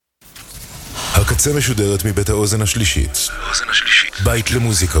הקצה משודרת מבית האוזן השלישית. בית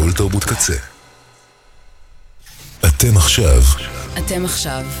למוזיקה ולתרבות קצה. אתם עכשיו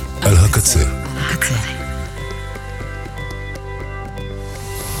על הקצה.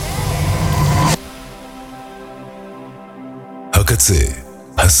 הקצה,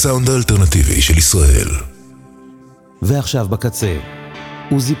 הסאונד האלטרנטיבי של ישראל. ועכשיו בקצה,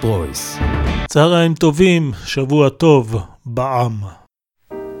 עוזי פרויס. צהריים טובים, שבוע טוב בעם.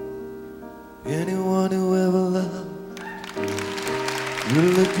 Anyone who ever loved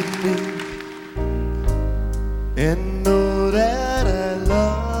will look at me and know that I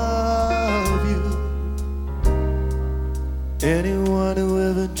love you. Anyone who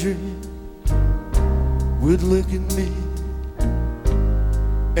ever dreamed would look at me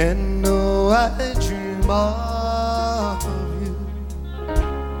and know I dream of you.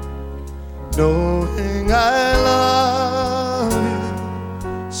 Knowing I love you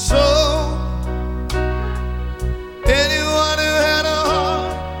so. Anyone who had a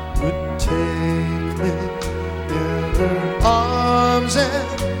heart would take me in their arms and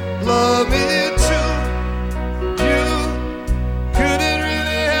love me too. You couldn't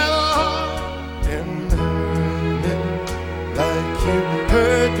really have a heart and hurt me like you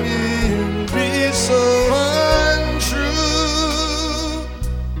hurt me and be so untrue.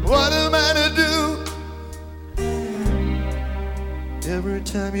 What am I to do? Every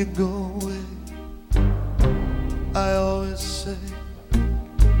time you go away, I always say,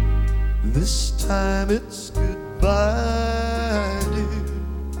 this time it's goodbye, dear.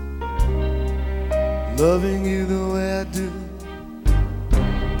 Loving you the way I do,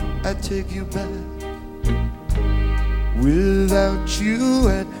 I take you back. Without you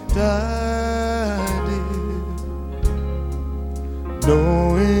I'd die, dear.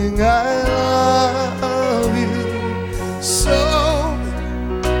 Knowing I love you so.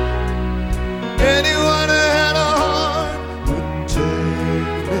 Anyone who had a heart would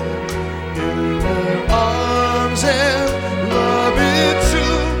take me in their arms and love me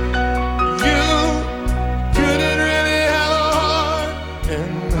too. You couldn't really have a heart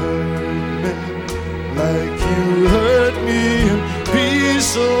and hurt me like you hurt me and be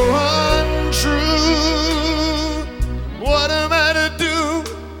so untrue. What am I to do?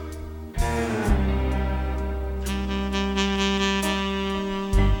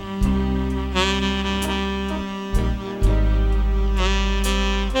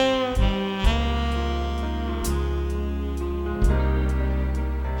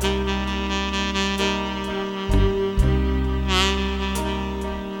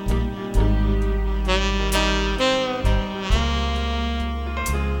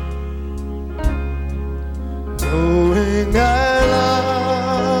 Knowing I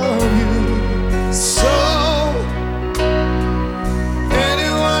love you so.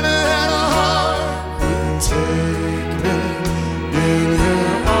 Anyone who had a heart would take me in her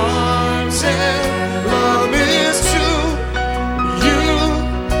arms and love me too. You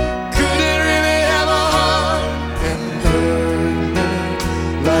couldn't really have a heart and hurt me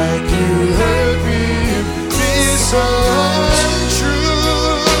like you hurt me and be so untrue.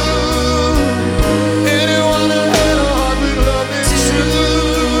 Anyone who had a heart would love me too.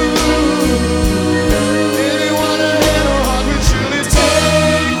 Anyone who had a heart would surely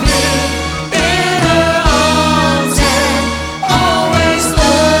take me in her arms and always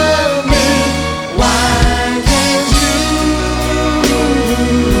love me. Why can't you?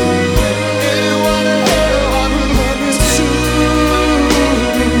 Anyone who had a heart would love me too.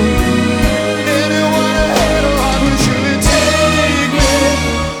 Anyone who had a heart would surely take me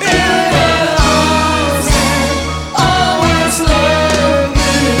in her arms and always love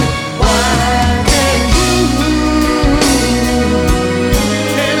me. Why can't you?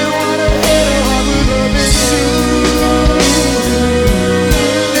 Anyone who had a heart would love me too.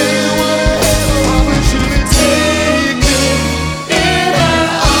 Anyone who had a heart would surely take me in her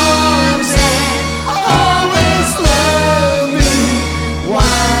arms and always love me. Why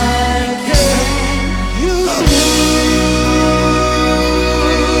can't you?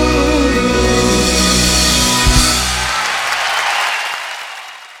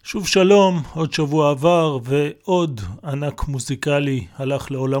 שוב שלום, עוד שבוע עבר ועוד ענק מוזיקלי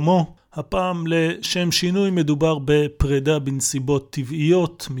הלך לעולמו. הפעם לשם שינוי מדובר בפרידה בנסיבות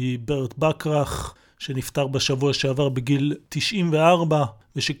טבעיות מברט בקרח, שנפטר בשבוע שעבר בגיל 94,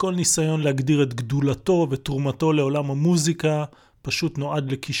 ושכל ניסיון להגדיר את גדולתו ותרומתו לעולם המוזיקה פשוט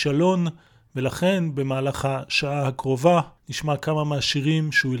נועד לכישלון, ולכן במהלך השעה הקרובה נשמע כמה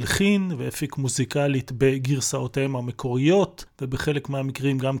מהשירים שהוא הלחין והפיק מוזיקלית בגרסאותיהם המקוריות, ובחלק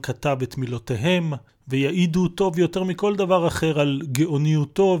מהמקרים גם כתב את מילותיהם, ויעידו טוב יותר מכל דבר אחר על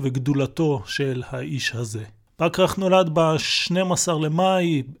גאוניותו וגדולתו של האיש הזה. בקרח נולד ב-12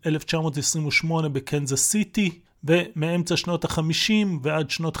 למאי 1928 בקנזס סיטי, ומאמצע שנות ה-50 ועד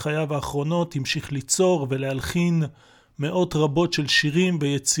שנות חייו האחרונות המשיך ליצור ולהלחין מאות רבות של שירים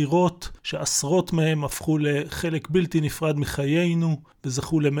ויצירות שעשרות מהם הפכו לחלק בלתי נפרד מחיינו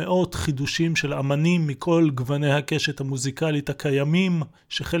וזכו למאות חידושים של אמנים מכל גווני הקשת המוזיקלית הקיימים,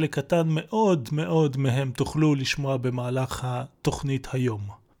 שחלק קטן מאוד מאוד מהם תוכלו לשמוע במהלך התוכנית היום.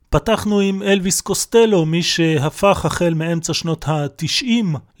 פתחנו עם אלוויס קוסטלו, מי שהפך החל מאמצע שנות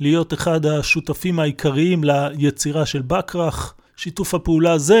ה-90 להיות אחד השותפים העיקריים ליצירה של בקרח. שיתוף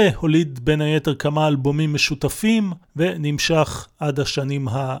הפעולה הזה הוליד בין היתר כמה אלבומים משותפים ונמשך עד השנים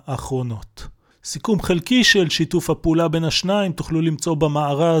האחרונות. סיכום חלקי של שיתוף הפעולה בין השניים תוכלו למצוא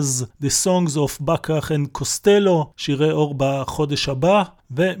במארז The Songs of Bachrach and Costello, שירי אור בחודש הבא,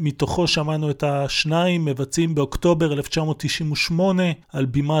 ומתוכו שמענו את השניים מבצעים באוקטובר 1998 על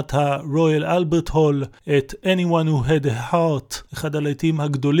בימת ה-Royal Albert Hall את Anyone Who Had a Heart, אחד הלהיטים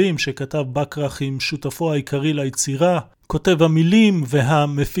הגדולים שכתב בקרח עם שותפו העיקרי ליצירה, כותב המילים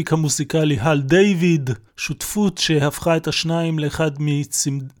והמפיק המוסיקלי הל דיוויד, שותפות שהפכה את השניים לאחד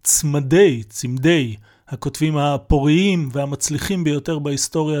צמדי הכותבים הפוריים והמצליחים ביותר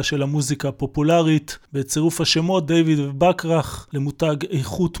בהיסטוריה של המוזיקה הפופולרית, בצירוף השמות דיוויד ובקרח למותג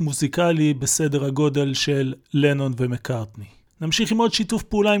איכות מוזיקלי בסדר הגודל של לנון ומקארטני. נמשיך עם עוד שיתוף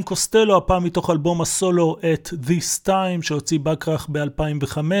פעולה עם קוסטלו, הפעם מתוך אלבום הסולו את This Time שהוציא בקרח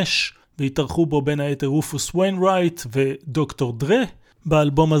ב-2005, והתארחו בו בין היתר רופוס ויינרייט ודוקטור דרה.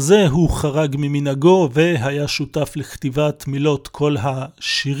 באלבום הזה הוא חרג ממנהגו והיה שותף לכתיבת מילות כל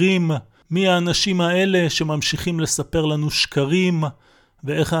השירים. מי האנשים האלה שממשיכים לספר לנו שקרים,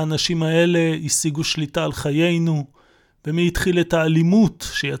 ואיך האנשים האלה השיגו שליטה על חיינו, ומי התחיל את האלימות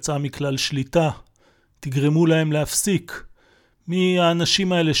שיצאה מכלל שליטה. תגרמו להם להפסיק. מי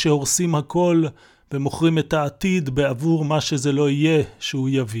האנשים האלה שהורסים הכל ומוכרים את העתיד בעבור מה שזה לא יהיה שהוא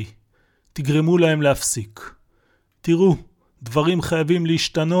יביא. תגרמו להם להפסיק. תראו, דברים חייבים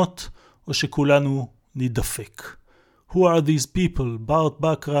להשתנות או שכולנו נדפק. Who are these people? בארט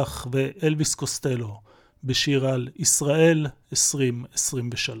בקרח ואלוויס קוסטלו בשיר על ישראל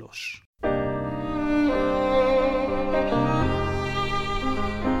 2023.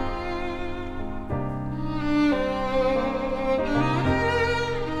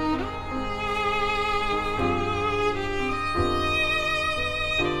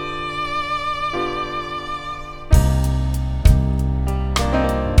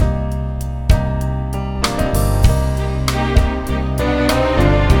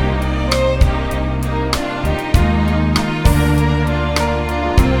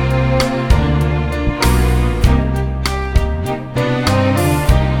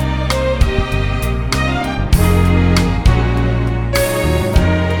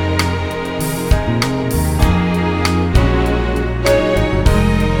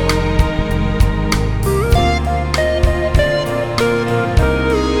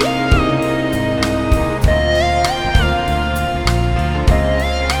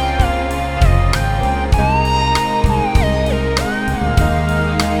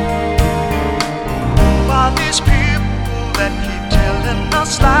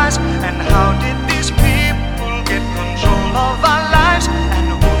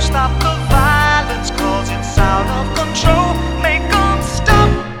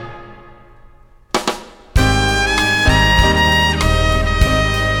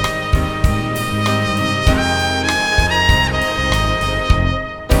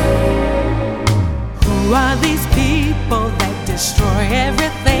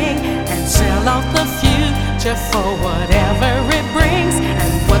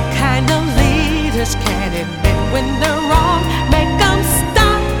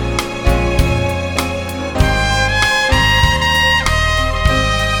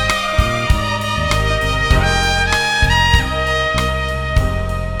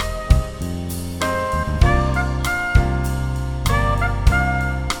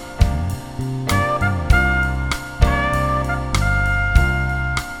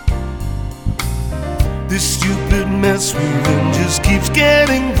 This stupid mess we're in just keeps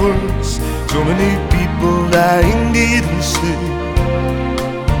getting worse. So many people dying needlessly.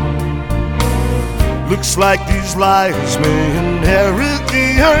 Looks like these liars may inherit the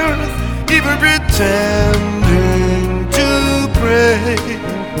earth, even pretending to pray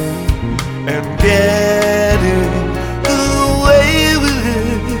and getting away with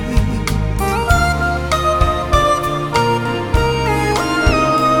it.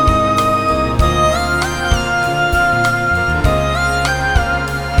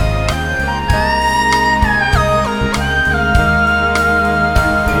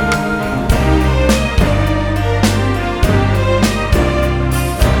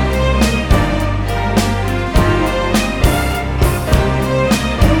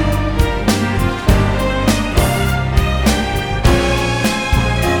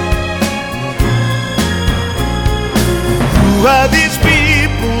 are these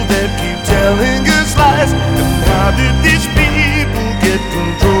people that keep telling us lies? And how did these people get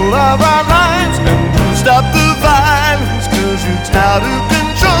control of our lives? And who stop the violence, 'cause it's out of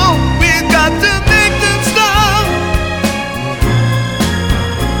control. We've got to make them stop.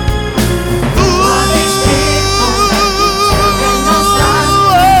 Ooh, all these people that keep telling us lies.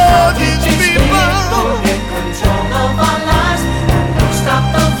 How did these people get control of our lives? And who stop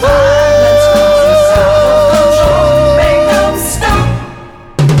the violence, 'cause it's out of control. Make them stop.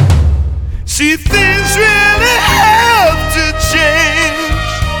 See, things really have to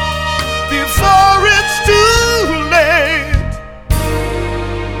change before it's too late.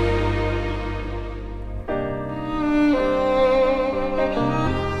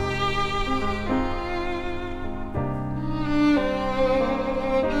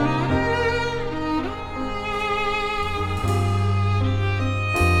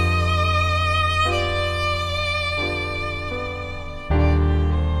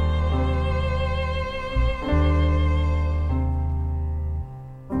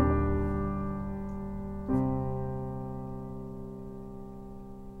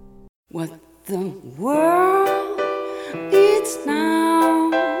 What the world needs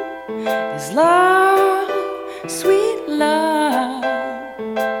now is love, sweet love.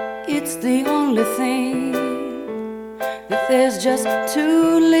 It's the only thing that there's just too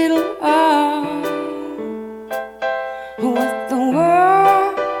little of. What the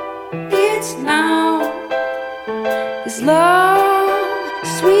world needs now is love,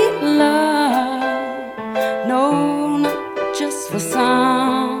 sweet love. No, not just for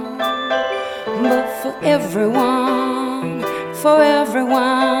some, but for everyone, for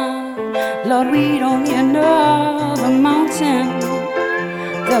everyone. Lord, we don't need another mountain.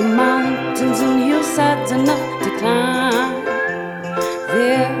 The mountains and hillsides enough to climb.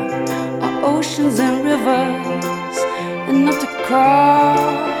 There are oceans and rivers enough to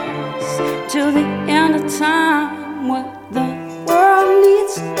cross till the end of time. What the world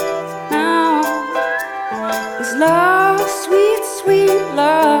needs now is love, sweet, sweet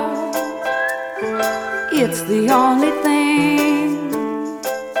love. It's the only thing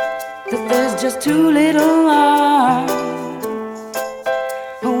that there's just too little of.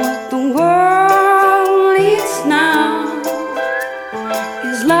 What the world needs now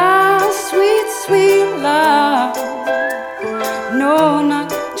is love, sweet, sweet love. No, not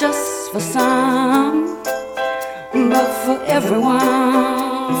just for some, but for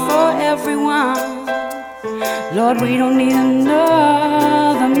everyone, for everyone. Lord, we don't need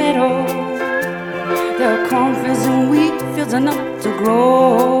another meadow. There are cornfields and wheat fields enough to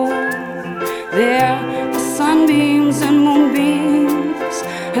grow. There are sunbeams and moonbeams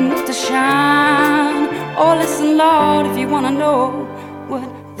enough to shine. Oh, listen, Lord, if you want to know what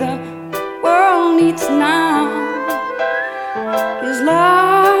the world needs now is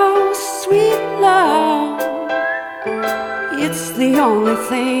love, sweet love. It's the only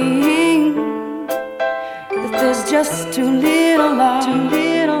thing that there's just too little of, too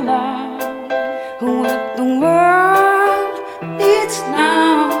little of. What the world needs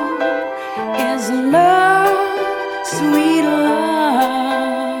now is love, sweet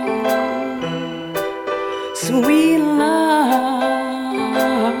love, sweet love.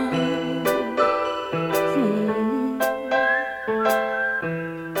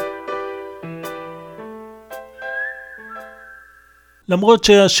 למרות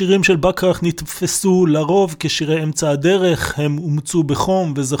שהשירים של בקרח נתפסו לרוב כשירי אמצע הדרך, הם אומצו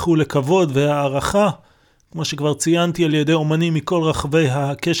בחום וזכו לכבוד והערכה, כמו שכבר ציינתי, על ידי אומנים מכל רחבי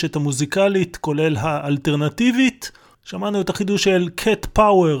הקשת המוזיקלית, כולל האלטרנטיבית. שמענו את החידוש של Cat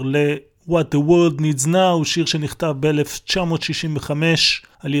Power ל-What the World Needs Now, שיר שנכתב ב-1965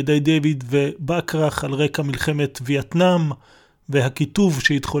 על ידי דיוויד ובקרח על רקע מלחמת וייטנאם, והכיתוב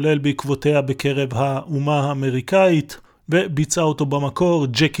שהתחולל בעקבותיה בקרב האומה האמריקאית, וביצע אותו במקור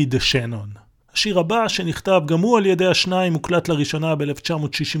ג'קי דה שנון. השיר הבא שנכתב גם הוא על ידי השניים הוקלט לראשונה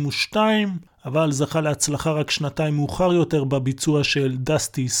ב-1962, אבל זכה להצלחה רק שנתיים מאוחר יותר בביצוע של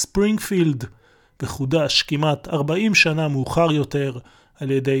דסטי ספרינגפילד, וחודש כמעט 40 שנה מאוחר יותר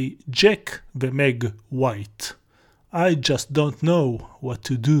על ידי ג'ק ומג ווייט. I just don't know what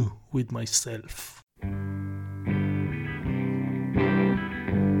to do with myself.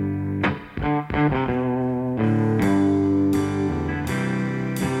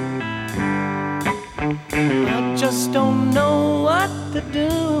 I just don't know what to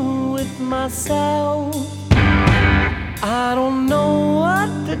do with myself. I don't know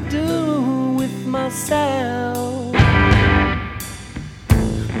what to do with myself.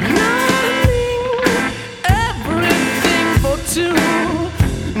 Learning everything for two,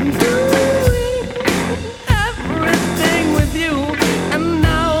 doing everything with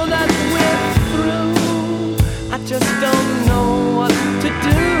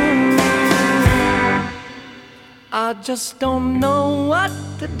just don't know what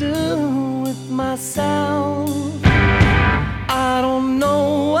to do with myself. I don't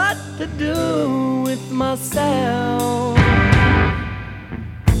know what to do with myself.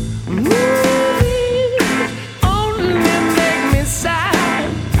 Only make me sad.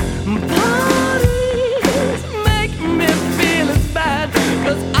 Parties make me feel as bad,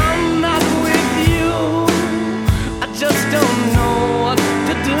 'cause I'm not with you. I just don't know what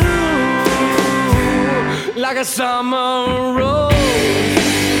to do. Like a summer rose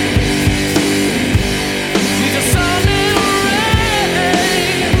needs a sun and rain.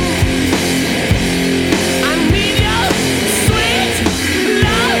 I need your sweet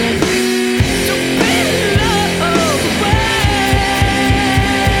love to be loved away.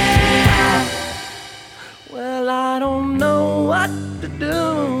 Well, I don't know what to do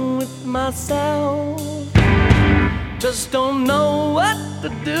with myself. Just don't know what to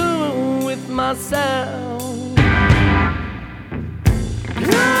do with myself.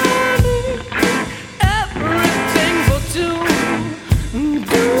 Everything for two.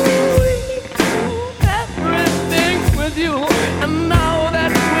 Do everything with you. And now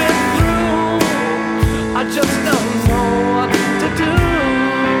that we're through, I just don't know what to do.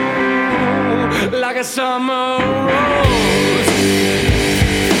 Like a summer rose,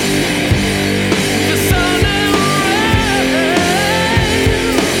 the sun and rain.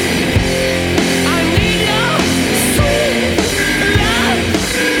 I need your sweet love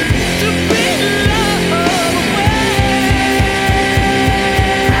to be loved away.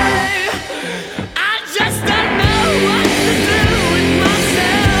 I just don't know what to do with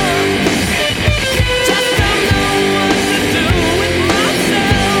myself. Just don't know what to do with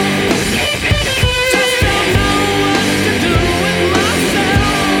myself. Just don't know what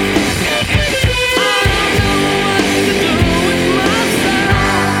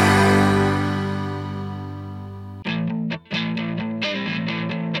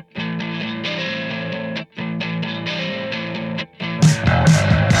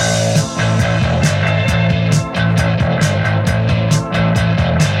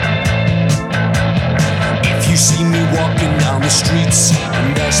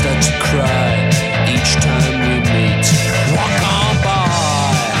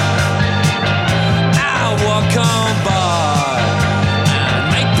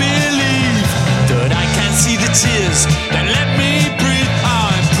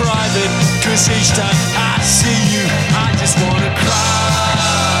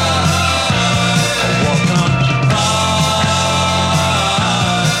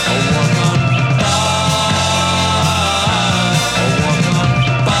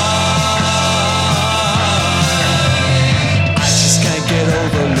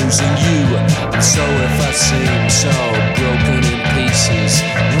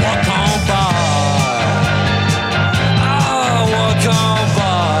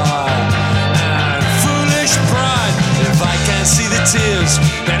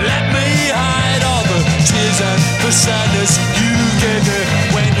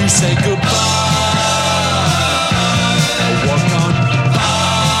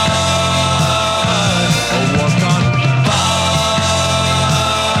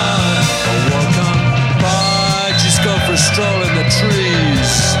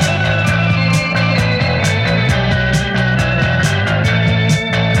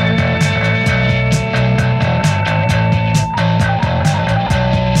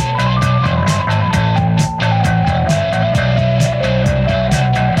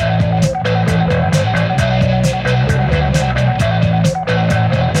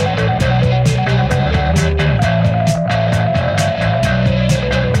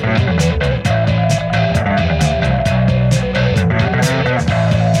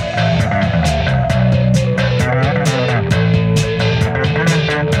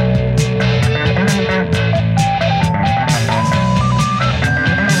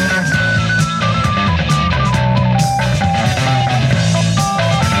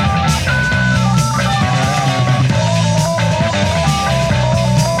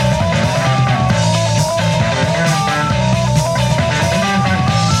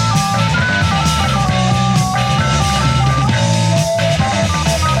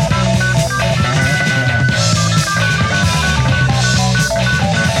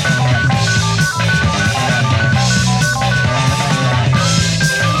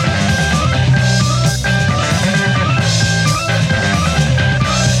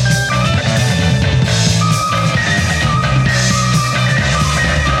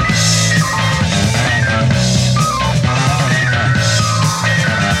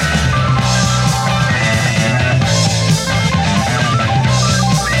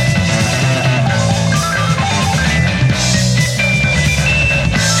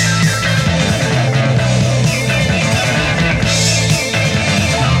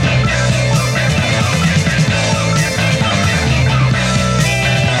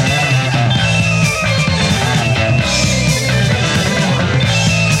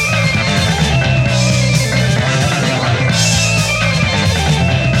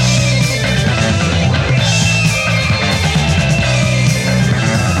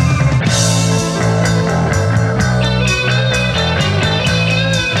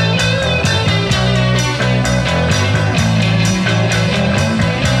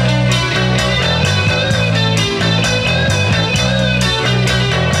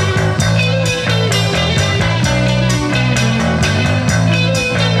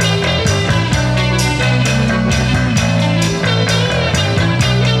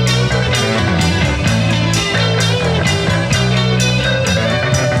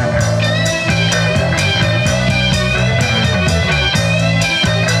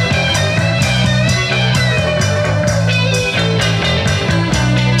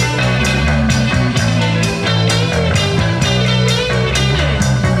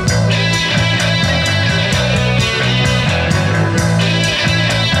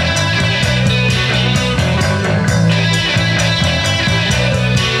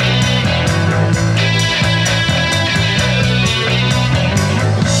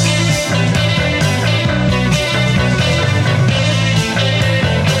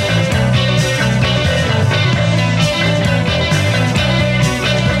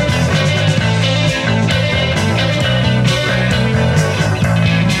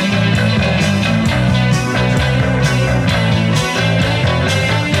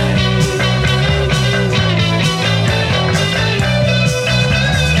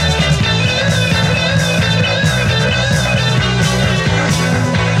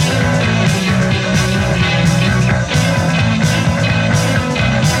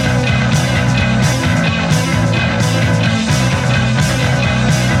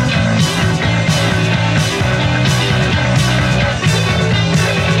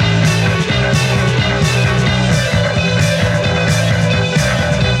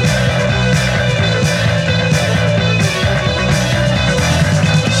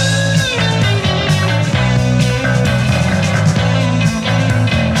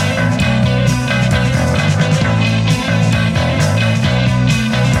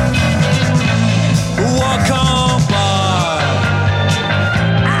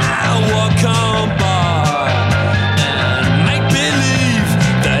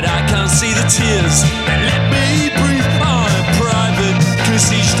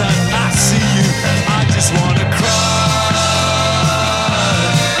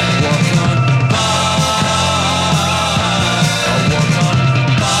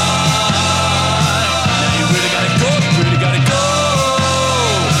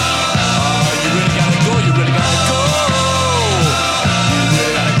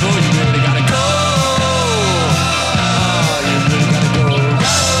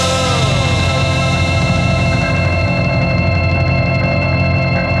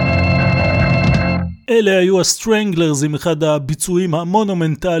אלה היו הסטרנגלרס עם אחד הביצועים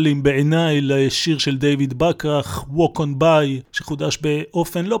המונומנטליים בעיניי לשיר של דיוויד בקרח, Walk on By, שחודש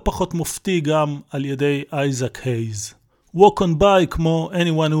באופן לא פחות מופתי גם על ידי אייזק הייז. Walk on By כמו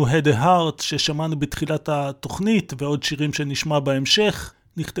Anyone Who Had a Heart ששמענו בתחילת התוכנית ועוד שירים שנשמע בהמשך,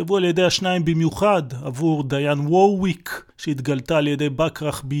 נכתבו על ידי השניים במיוחד עבור דיין וורוויק שהתגלתה על ידי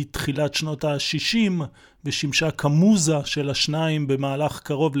בקרח בתחילת שנות ה-60 ושימשה כמוזה של השניים במהלך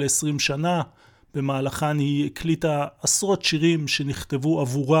קרוב ל-20 שנה. במהלכן היא הקליטה עשרות שירים שנכתבו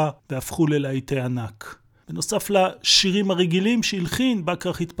עבורה והפכו ללהיטי ענק. בנוסף לשירים הרגילים שהלחין,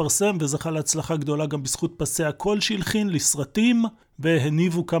 בקרח התפרסם וזכה להצלחה גדולה גם בזכות פסי הקול שהלחין לסרטים,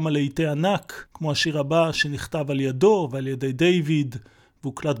 והניבו כמה להיטי ענק, כמו השיר הבא שנכתב על ידו ועל ידי דיוויד,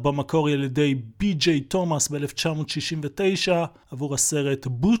 והוקלט במקור על ידי בי.ג'יי תומאס ב-1969 עבור הסרט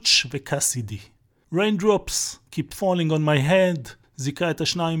בוטש וקסידי. Raindrops, Keep Falling on My Head, זיקה את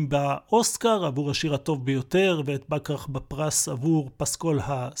השניים באוסקר עבור השיר הטוב ביותר ואת בקרח בפרס עבור פסקול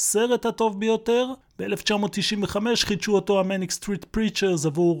הסרט הטוב ביותר. ב-1995 חידשו אותו המניק סטריט פריצ'רס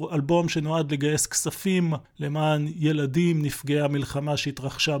עבור אלבום שנועד לגייס כספים למען ילדים נפגעי המלחמה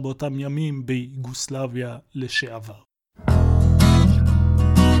שהתרחשה באותם ימים ביוגוסלביה לשעבר.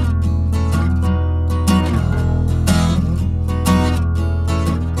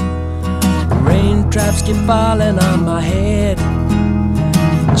 Raindrops keep falling on my head,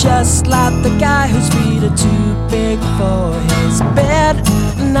 just like the guy whose feet are too big for his bed.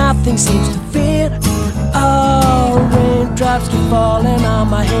 Nothing seems to fit. Oh, raindrops keep falling on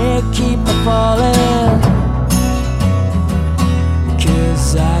my head, keep falling. 'Cause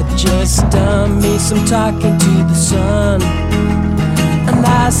I just done me some talking to the sun, and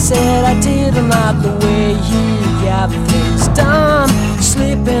I said I didn't like the way he got things done.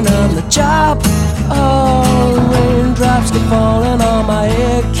 Sleeping on the job. Oh, raindrops keep falling on my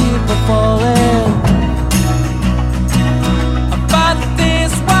head, keep falling. But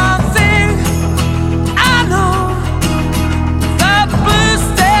there's one thing I know, the blues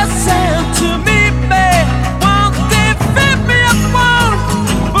they send to me, babe, won't they fit me up one?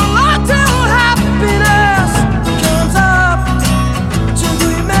 Well, until happiness comes up to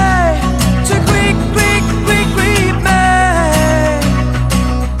greet me, to greet me.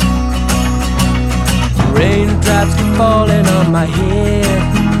 Raindrops keep falling on my head,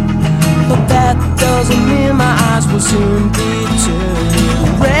 but that doesn't mean my eyes will soon be turning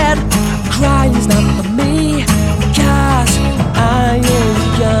red. Crying's not for me, 'cause I ain't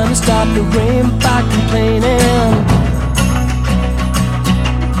gonna stop the rain by complaining.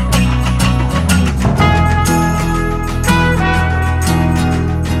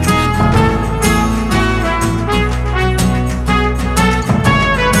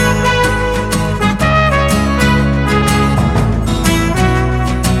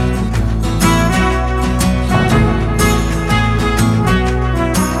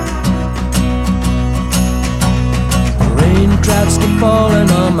 Raindrops keep falling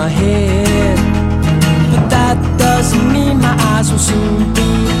on my head, but that doesn't mean my eyes will soon be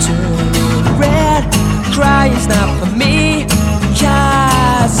turning red. Crying's not for me,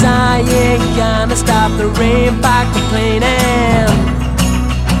 'cause I ain't gonna stop the rain by complaining.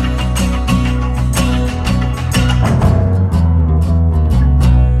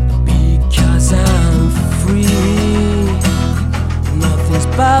 Because I'm free, nothing's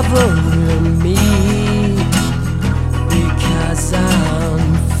bothering me. Because I'm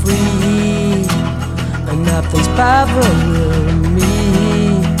free, and nothing's bothering me.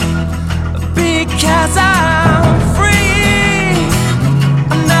 Because I'm free,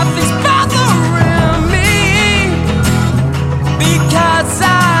 and nothing's bothering me. Because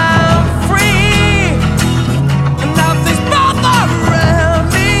I'm free, and nothing's bothering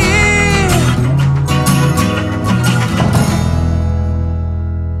me.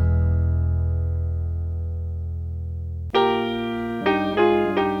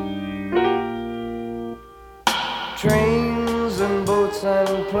 Trains and boats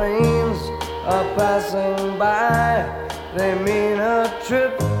and planes are passing by. They mean a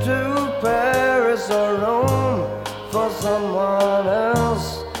trip to Paris or Rome for someone else,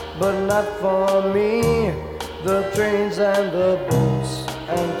 but not for me. The trains and the boats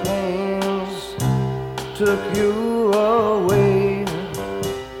and planes took you away,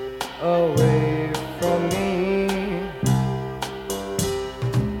 away from me.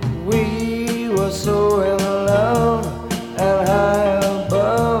 We were so in love and high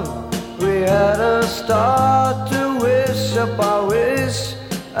above, we had a star to wish up our wish,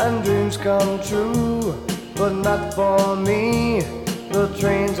 and dreams come true, but not for me. The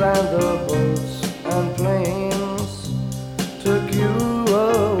trains and the boats and planes took you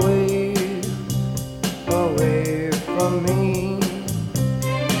away,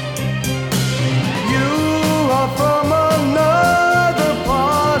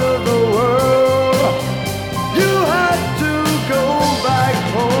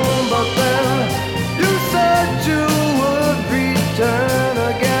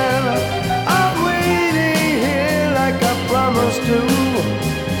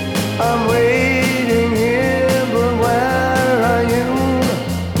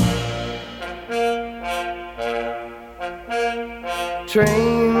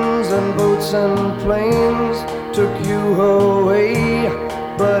 trains and boats and planes took you away,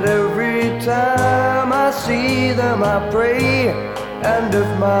 but every time I see them I pray, and if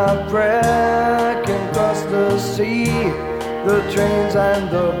my prayer can cross the sea, the trains and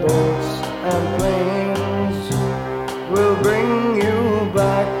the boats and planes will bring you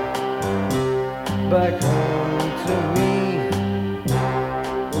back home to me.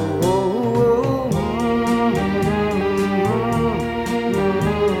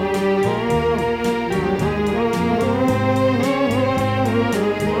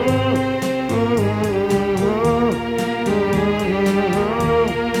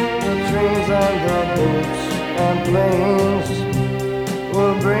 Planes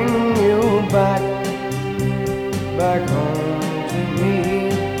will bring you back home to me.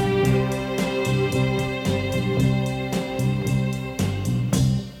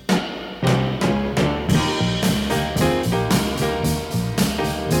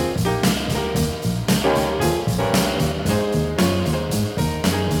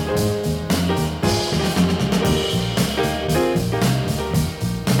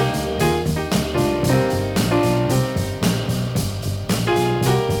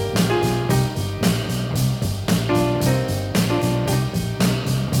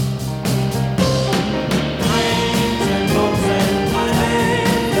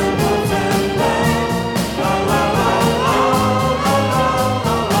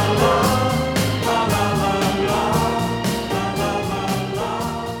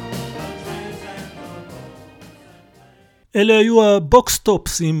 אלה היו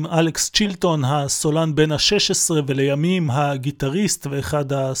הבוקסטופס עם אלכס צ'ילטון, הסולן בן ה-16 ולימים הגיטריסט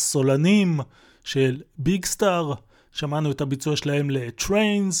ואחד הסולנים של ביג סטאר. שמענו את הביצוע שלהם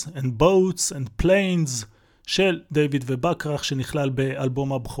ל-Trains and Boats and Planes של דיוויד ובקרח, שנכלל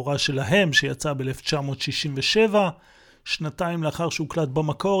באלבום הבכורה שלהם שיצא ב-1967, שנתיים לאחר שהוקלט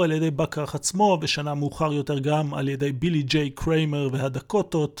במקור על ידי בקרח עצמו, ושנה מאוחר יותר גם על ידי בילי ג'יי קריימר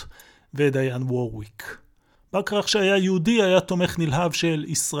והדקוטות ודיין וורוויק. בקרח שהיה יהודי היה תומך נלהב של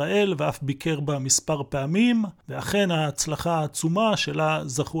ישראל ואף ביקר בה מספר פעמים, ואכן ההצלחה העצומה שלה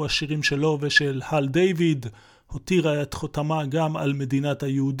זכו השירים שלו ושל הל דיוויד הותירה את חותמה גם על מדינת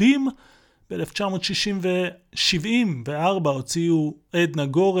היהודים. ב-1974 הוציאו עדנה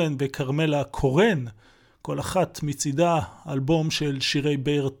גורן וקרמלה קורן, כל אחת מצידה אלבום של שירי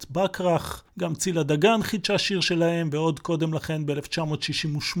ברט בקרח. גם צילה דגן חידשה שיר שלהם, ועוד קודם לכן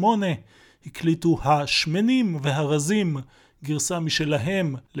ב-1968 הקליטו השמנים והרזים גרסה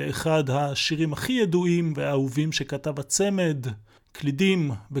משלהם לאחד השירים הכי ידועים והאהובים שכתב הצמד,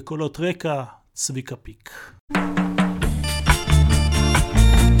 קלידים בקולות רקע צביקה פיק.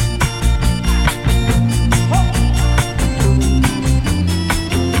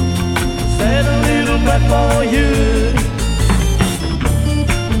 Said a little bit for you.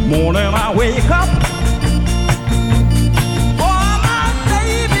 Morning I wake up, oh my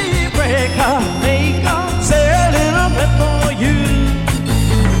baby break up, say a little bit for you.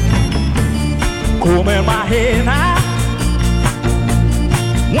 Comb in my hair now,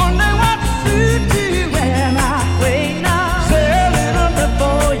 wonder what to do when I wake now. Say a little bit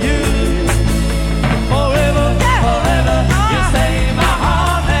for you. Forever, yeah. Forever, you say my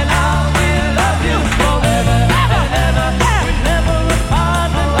heart and I will love you forever and ever. Yeah. We never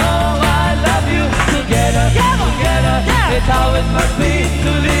apart, and oh I love you together, together. Yeah. It's how it must be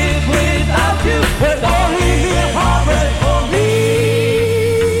to live without you. It's only a heartbreak for me.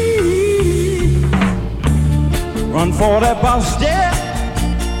 Run for that bus, yeah.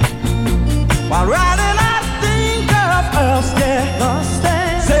 While riding I think of us, yeah.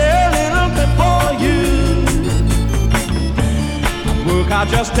 Say a little bit for you. Work I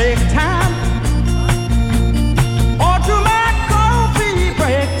just take time, or to my coffee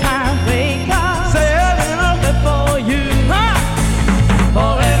break time. Say a little bit for you.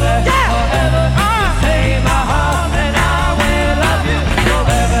 Forever, yeah. Forever, you say my heart and I will love you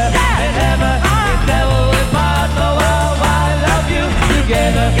forever, yeah. And ever. We never will part, no how I love you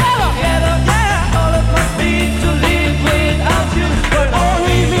together, together, yeah. All it must be to live without you, but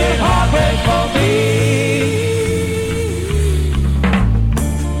only be heartbreak for me.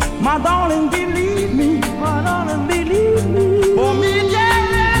 My darling, believe me, my darling, believe me. For me, yeah,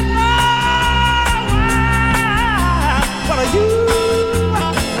 what are you?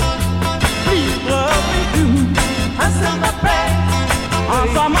 Please love me too. Answer my prayer,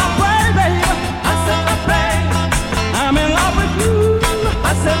 answer my prayer, baby. Answer my prayer, I'm in love with you.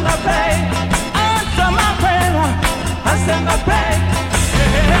 Answer my prayer, answer my prayer, answer my prayer.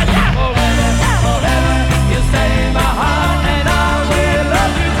 Forever, forever, you say my heart and I will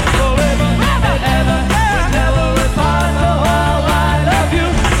love you forever and ever. We never will part, no how I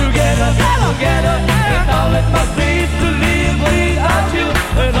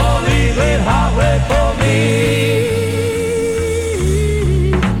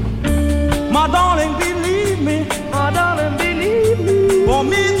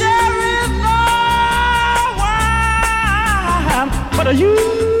you.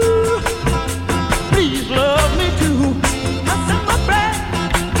 Please love me too. I said my prayer.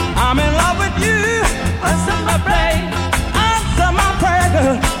 I'm in love with you. I said my prayer. Answer my prayer,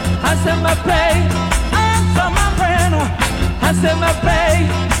 girl. I said my prayer. Answer my prayer. I said my prayer.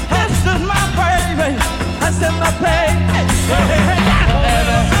 This is my prayer. I said my prayer.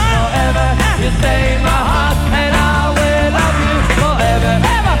 Forever, forever, you stay in my heart, and I will love you forever,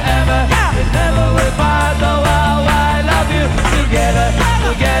 ever, ever. It's never will part, though I love you together,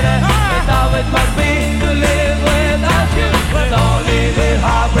 together. It's how it must be to live without you, but only with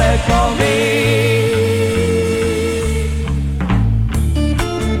heartbreak for me.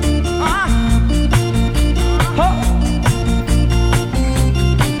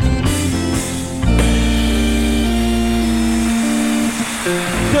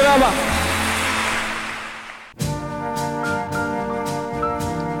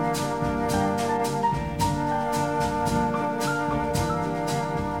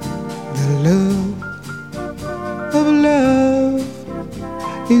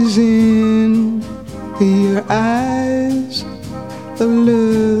 Is in your eyes of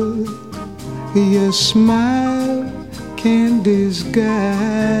love, your smile can't disguise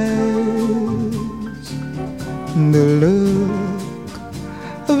the look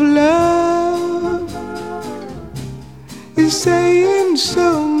of love is saying so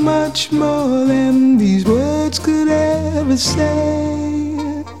much more than these words could ever say.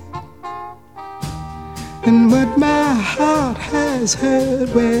 And what my heart has heard,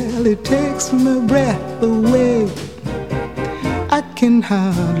 well, it takes my breath away. I can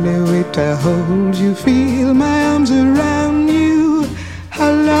hardly wait to hold you, feel my arms around you.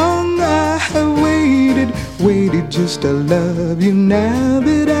 How long I have waited just to love you. Now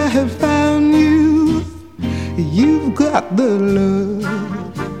that I have found you, you've got the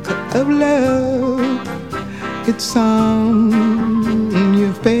look of love. It's on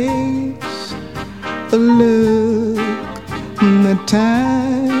your face, a look that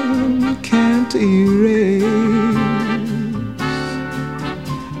time can't erase.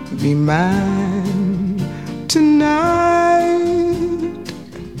 Be mine tonight.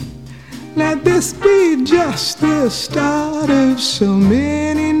 Let this be just the start of so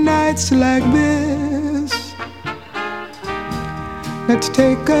many nights like this. Let's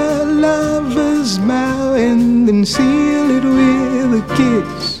take a lover's vow and then seal it with a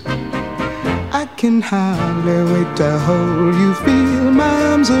kiss. I can hardly wait to hold you, feel my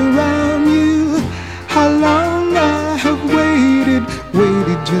arms around you. How long I have waited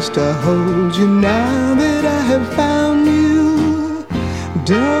just to hold you. Now that I have found you,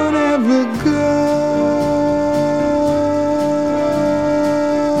 don't ever go.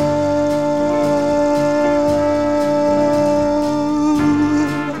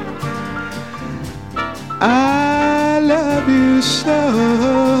 I love you so.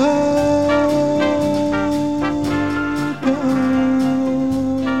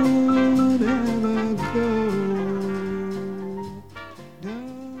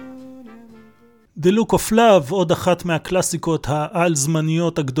 The Look of Love, עוד אחת מהקלאסיקות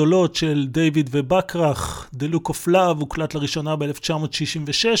העל-זמניות הגדולות של דיוויד ובקרח. The Look of Love הוקלט לראשונה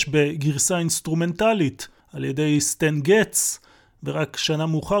ב-1966 בגרסה אינסטרומנטלית על ידי סטן גטס, ורק שנה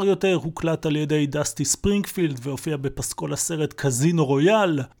מאוחר יותר הוקלט על ידי דסטי ספרינגפילד והופיע בפסקול הסרט קזינו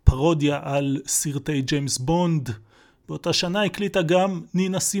רויאל, פרודיה על סרטי ג'יימס בונד. באותה שנה הקליטה גם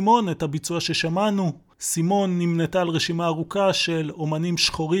נינה סימון את הביצוע ששמענו. סימון נמנתה על רשימה ארוכה של אומנים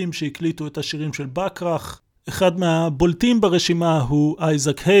שחורים שהקליטו את השירים של בקרח. אחד מהבולטים ברשימה הוא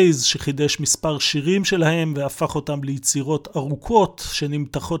אייזק הייז, שחידש מספר שירים שלהם והפך אותם ליצירות ארוכות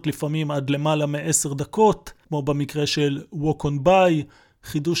שנמתחות לפעמים עד למעלה מ10 דקות, כמו במקרה של Walk on By,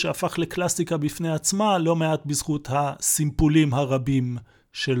 חידוש שהפך לקלאסיקה בפני עצמה, לא מעט בזכות הסימפולים הרבים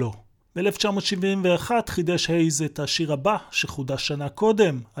שלו. ב-1971 חידש הייז את השיר הבא שחודש שנה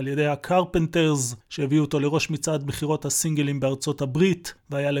קודם על ידי הקרפנטרס, שהביאו אותו לראש מצעד בחירות הסינגלים בארצות הברית,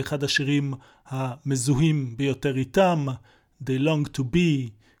 והיה לאחד השירים המזוהים ביותר איתם, They long to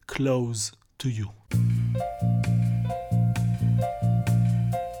be close to you.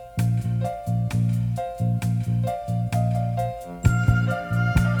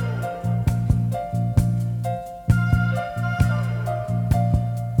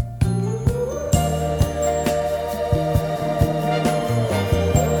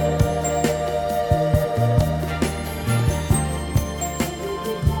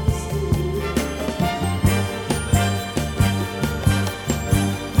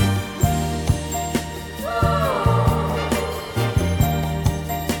 Oh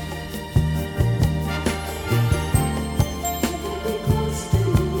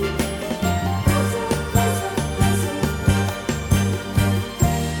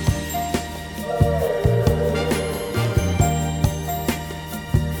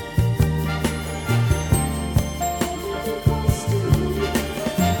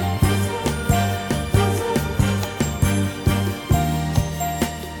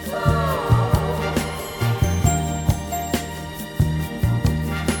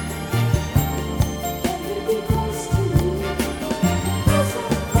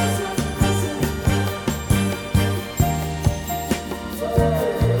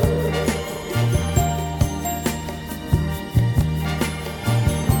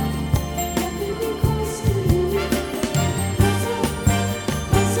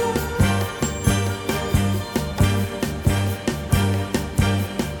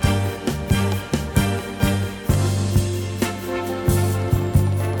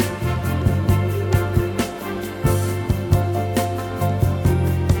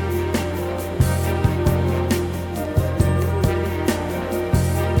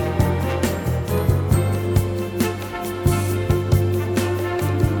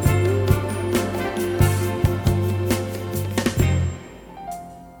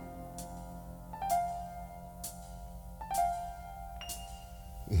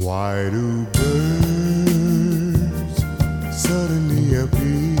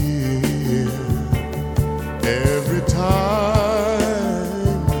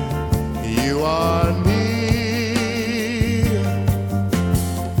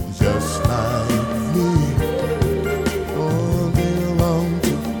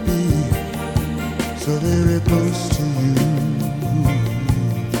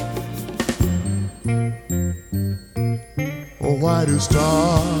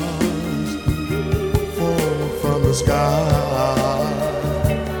stars fall from the sky.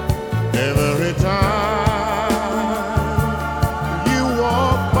 Every time you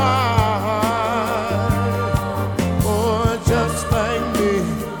walk by, oh, just like me,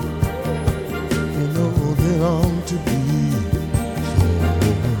 you know they long to be so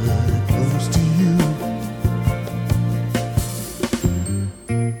very close to you.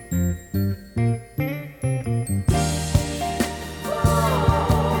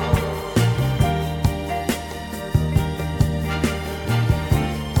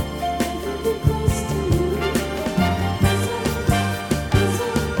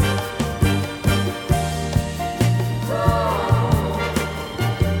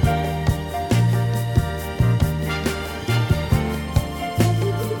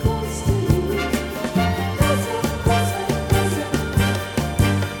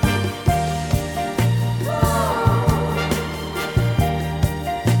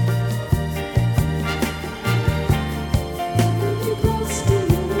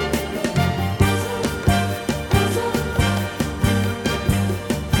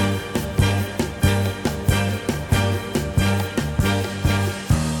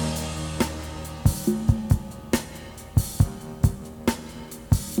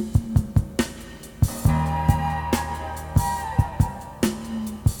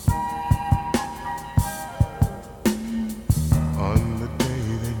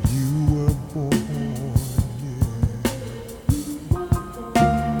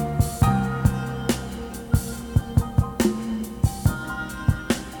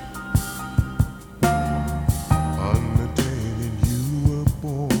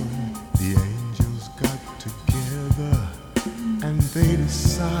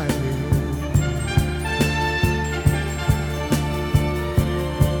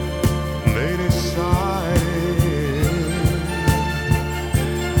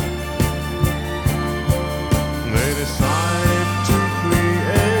 They decided to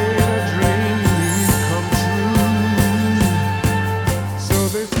create a dream come true. So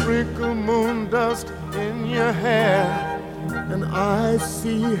they sprinkle moon dust in your hair, and I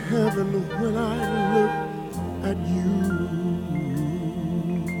see heaven when I look at you.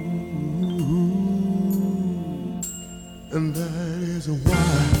 And that is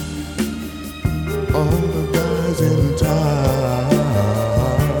why all the guys in town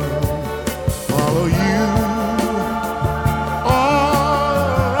follow you all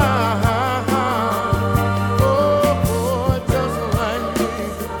around. Oh, boy, just like me.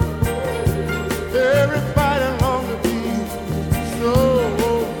 Everybody long to be so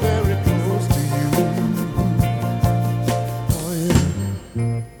very close to you. Oh, yeah.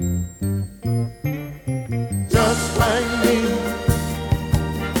 Just like me.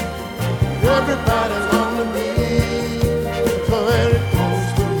 Everybody long to be so very close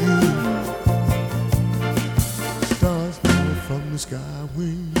to you. Stars fall from the sky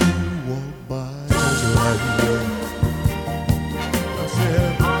when you walk by, just like me. I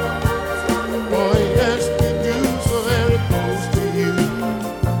said, oh yes, they do, so very close to you.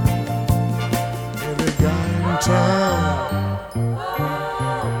 Every guy in town,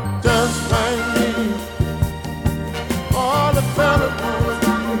 just like me. All the fellas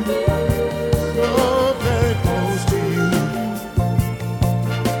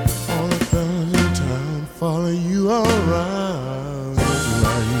follow you around just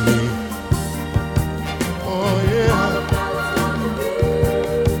like me. Oh yeah.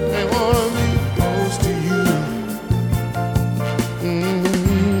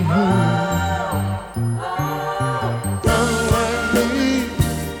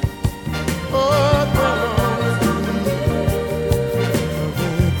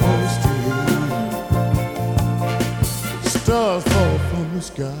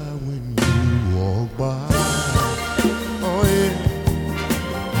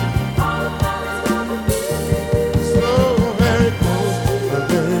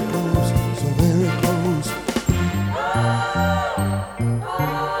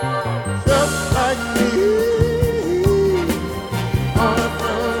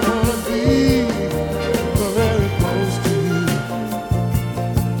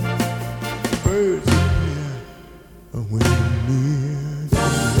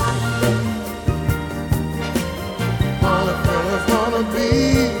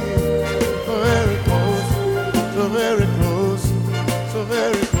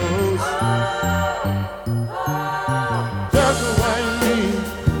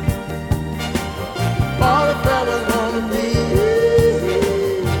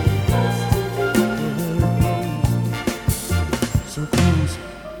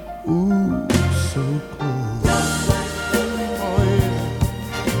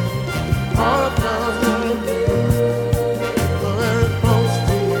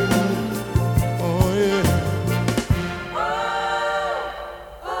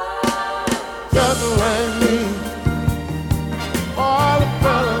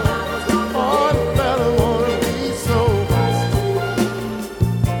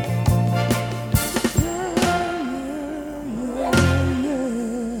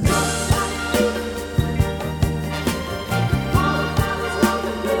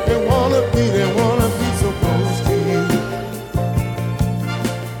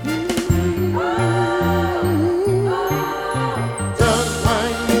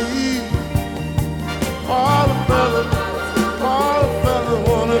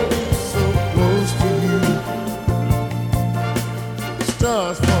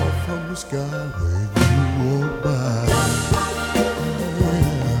 stars fall from the sky when you walk by.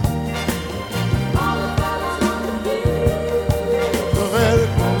 Very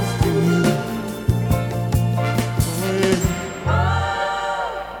close to you.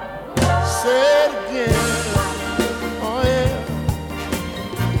 Say it again. Oh yeah.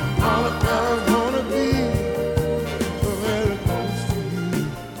 All the clouds gonna be very close to you.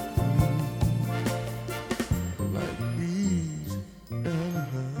 Like bees and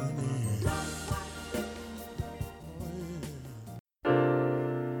honey.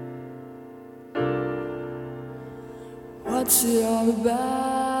 What's it all about,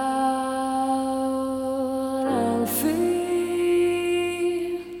 Alfie?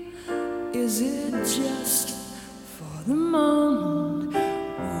 Is it just for the moment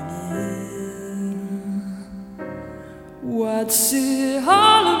we're in? What's it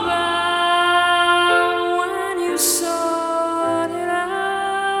all about when you sort it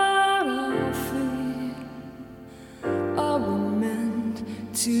out, Alfie? Are we meant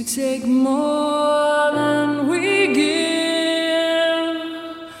to take more than we give?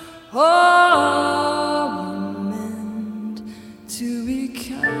 Are we meant to be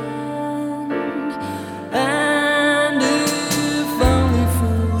kind? And if only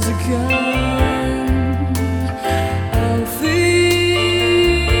fools are kind, Alfie,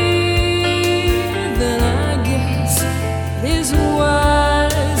 then I guess it is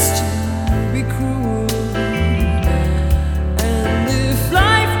wise to be cruel. And if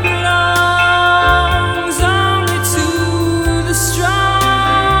life belongs only to the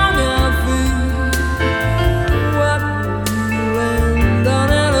strong, Alfie, what will you land on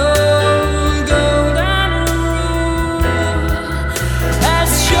an old golden rule? As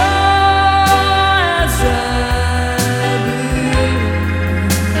sure as I believe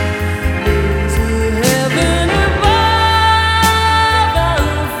there's a heaven above,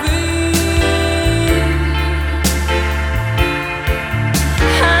 Alfie,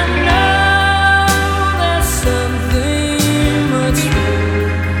 I know there's something much more,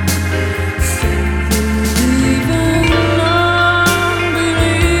 something even non-believers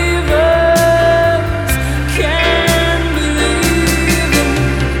can believe in.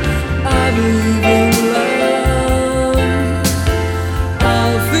 I believe in love,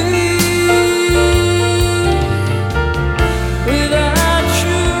 Alfie. Without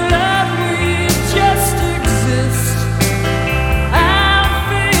true love, we just exist,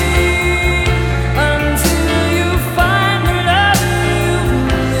 Alfie, until you find the love you've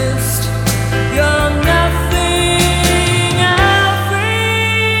missed. You're nothing, Alfie.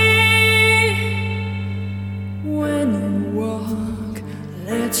 When you walk,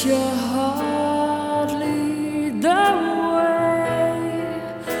 let your heart lead the way,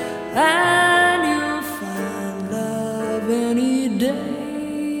 and you'll find love any day,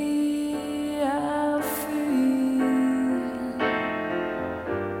 Alfie.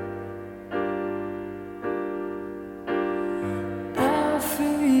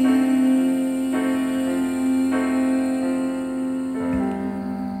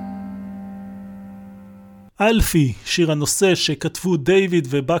 אלפי, שיר הנושא שכתבו דיוויד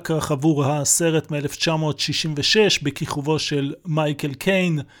ובקרח עבור הסרט מ-1966 בכיכובו של מייקל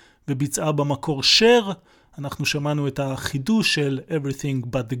קיין וביצעה במקור שר. אנחנו שמענו את החידוש של Everything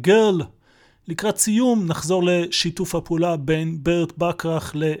But The Girl. לקראת סיום נחזור לשיתוף הפעולה בין ברט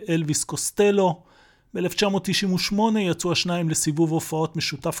בקרח לאלוויס קוסטלו. ב-1998 יצאו השניים לסיבוב הופעות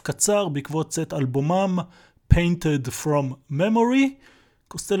משותף קצר בעקבות סט אלבומם Painted From Memory.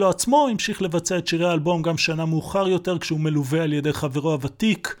 קוסטלו עצמו המשיך לבצע את שירי האלבום גם שנה מאוחר יותר כשהוא מלווה על ידי חברו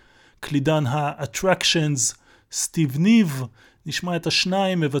הוותיק, קלידן ה-Attractions, סטיב ניב. נשמע את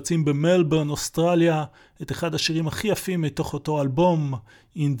השניים מבצעים במלברן, אוסטרליה, את אחד השירים הכי יפים מתוך אותו אלבום,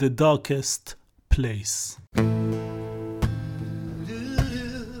 In the Darkest Place.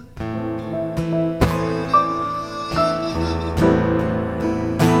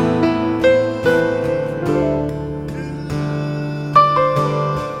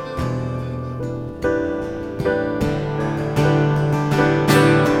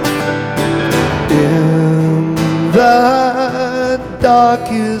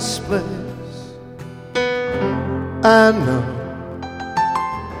 Darkest place, I know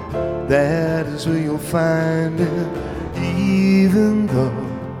that is where you'll find it, even though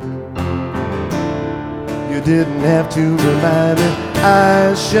you didn't have to remind me.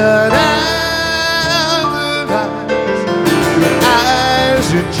 I shut out the eyes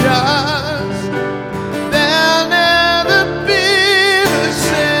you just, they'll never be the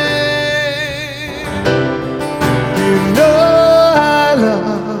same. You know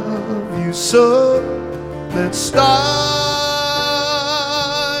love you so, let's start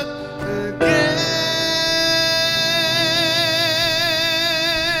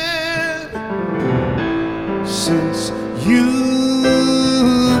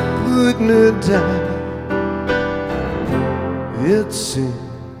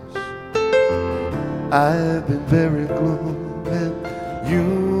I've been very gloomy. You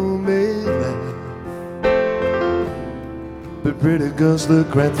may laugh, but pretty girls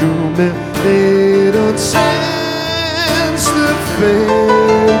look right through me. They don't sense the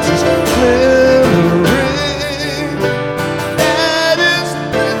faintest glimmering that is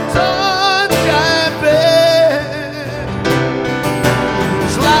the touch I bear.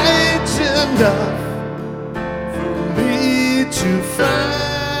 It's light enough for me to find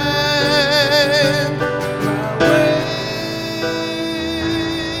my way.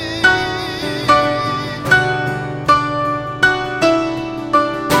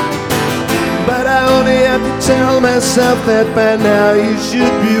 But I only have to tell myself that by now you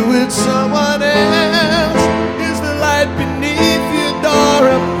should be with someone else. Is the light beneath your door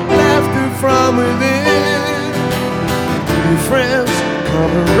of laughter from within? Your friends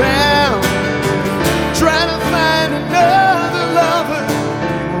come around, try to find another lover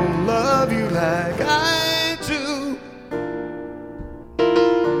who won't love you like I do.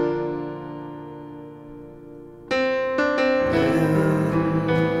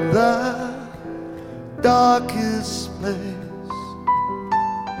 In the darkest place,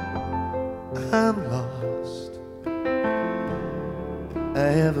 I'm lost. I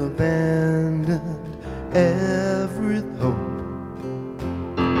have abandoned every hope.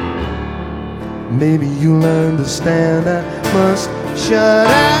 Maybe you'll understand I must shut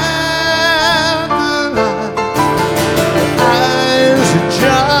out the light. My eyes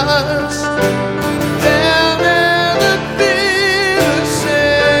adjust, they'll never be the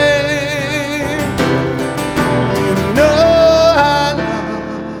same. You know I love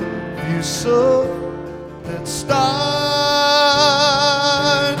you so, let's start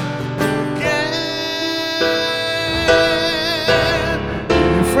again.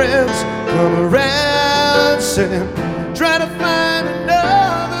 Your friends come around saying, try to find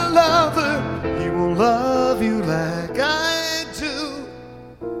another lover. He won't love you like I do.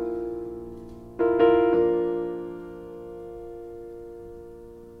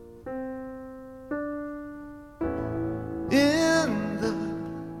 In the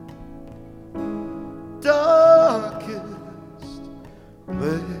darkest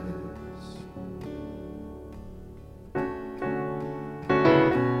place,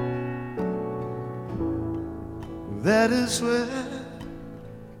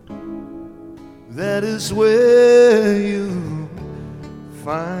 that is where you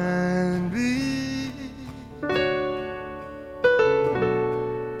find me.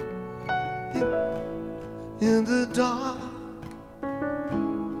 In the dark,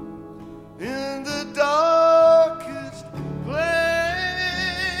 in the darkest place,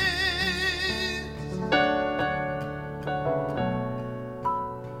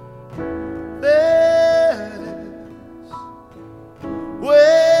 that is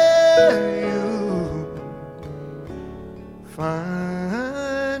where you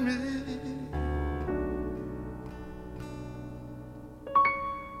find me.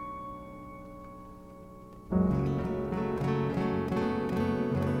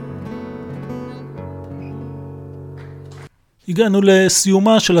 הגענו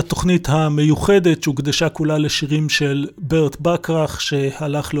לסיומה של התוכנית המיוחדת שהוקדשה כולה לשירים של ברט בקרח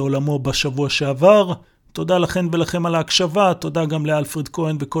שהלך לעולמו בשבוע שעבר. תודה לכן ולכם על ההקשבה, תודה גם לאלפרד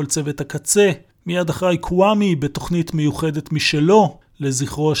כהן וכל צוות הקצה. מיד אחרי קוואמי בתוכנית מיוחדת משלו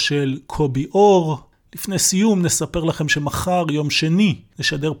לזכרו של קובי אור. לפני סיום נספר לכם שמחר יום שני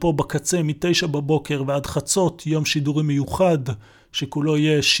נשדר פה בקצה מ-9 בבוקר ועד חצות יום שידורי מיוחד שכולו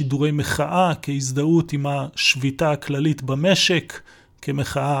יהיה שידורי מחאה כהזדהות עם השביתה הכללית במשק,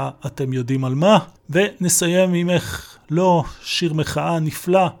 כמחאה אתם יודעים על מה. ונסיים עם שיר מחאה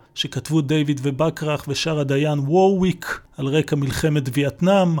נפלא שכתבו דיוויד ובקרח ושר הדיין וורוויק על רקע מלחמת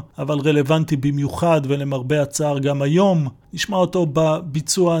וייטנאם, אבל רלוונטי במיוחד ולמרבה הצער גם היום. נשמע אותו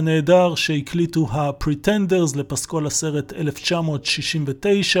בביצוע הנהדר שהקליטו הפריטנדרס לפסקול הסרט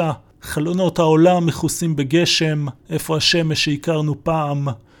 1969. חלונות העולם מכוסים בגשם, איפה השמש שהכרנו פעם.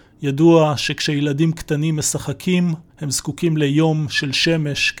 ידוע שכשילדים קטנים משחקים, הם זקוקים ליום של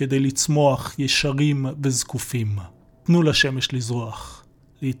שמש כדי לצמוח ישרים וזקופים. תנו לשמש לזרוח.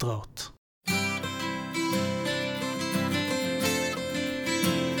 להתראות.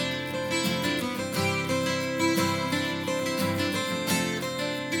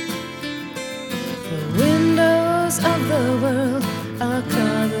 The windows of the world are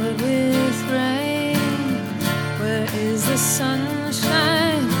covered with rain. Where is the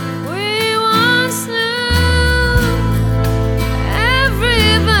sunshine we once knew?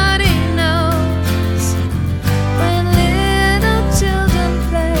 Everybody knows when little children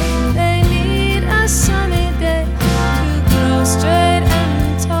play, they need a sunny day to grow straight and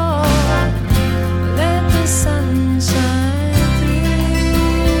tall. They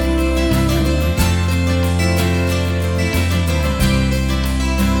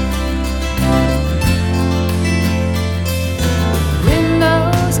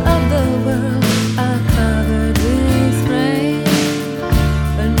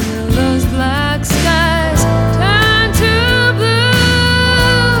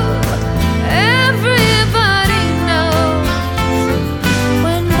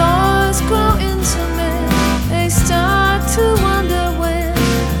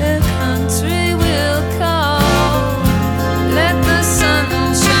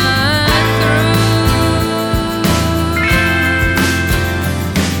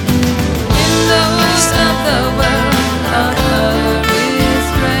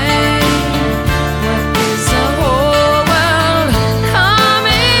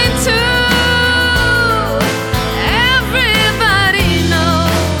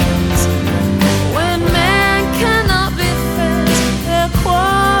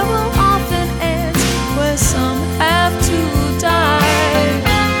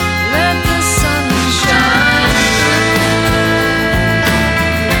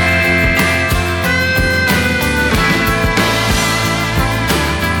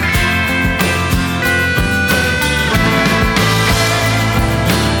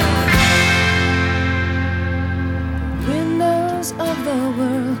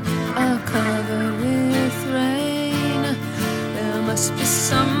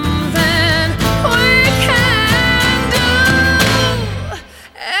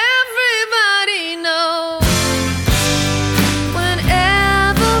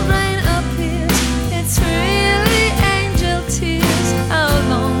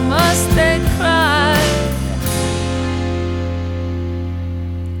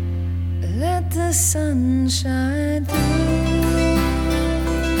the sunshine through.